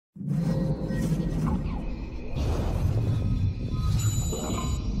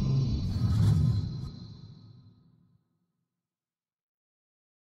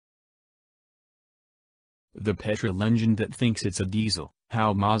The petrol engine that thinks it's a diesel.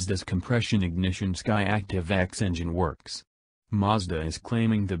 How Mazda's compression ignition Skyactiv X engine works. Mazda is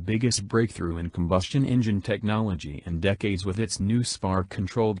claiming the biggest breakthrough in combustion engine technology in decades with its new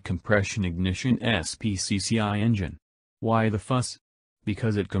spark-controlled compression ignition spcci engine. Why the fuss?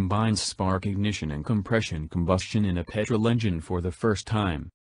 Because it combines spark ignition and compression combustion in a petrol engine for the first time.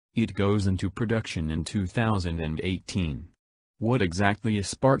 It goes into production in 2018. What exactly is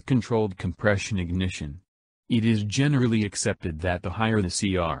spark-controlled compression ignition? It is generally accepted that the higher the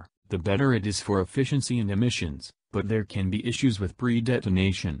CR, the better it is for efficiency and emissions, but there can be issues with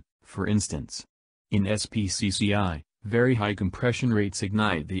pre-detonation, for instance. In spcci, very high compression rates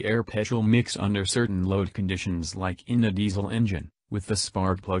ignite the air-petrol mix under certain load conditions like in a diesel engine, with the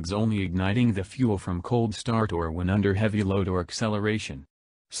spark plugs only igniting the fuel from cold start or when under heavy load or acceleration.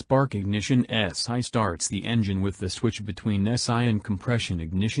 Spark ignition SI starts the engine with the switch between SI and compression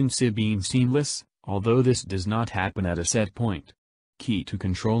ignition being seamless, although this does not happen at a set point. Key to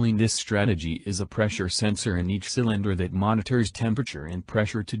controlling this strategy is a pressure sensor in each cylinder that monitors temperature and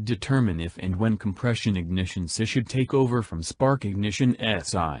pressure to determine if and when compression ignition SI should take over from spark ignition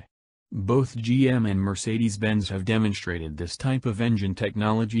SI. Both GM and Mercedes-Benz have demonstrated this type of engine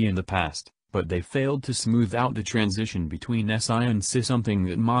technology in the past, but they failed to smooth out the transition between SI and SI, something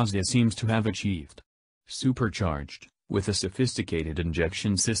that Mazda seems to have achieved. Supercharged, with a sophisticated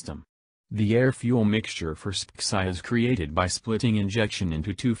injection system. The air-fuel mixture for spcci is created by splitting injection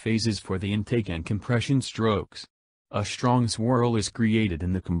into two phases for the intake and compression strokes. A strong swirl is created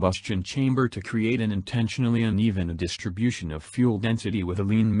in the combustion chamber to create an intentionally uneven distribution of fuel density with a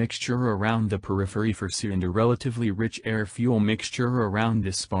lean mixture around the periphery for SI and a relatively rich air-fuel mixture around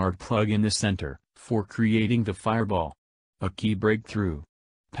the spark plug in the center, for creating the fireball. A key breakthrough.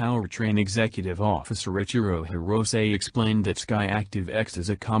 Powertrain Executive Officer Ichiro Hirose explained that Skyactiv X is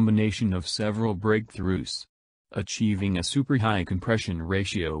a combination of several breakthroughs. Achieving a super high compression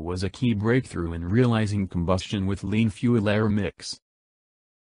ratio was a key breakthrough in realizing combustion with lean fuel air mix.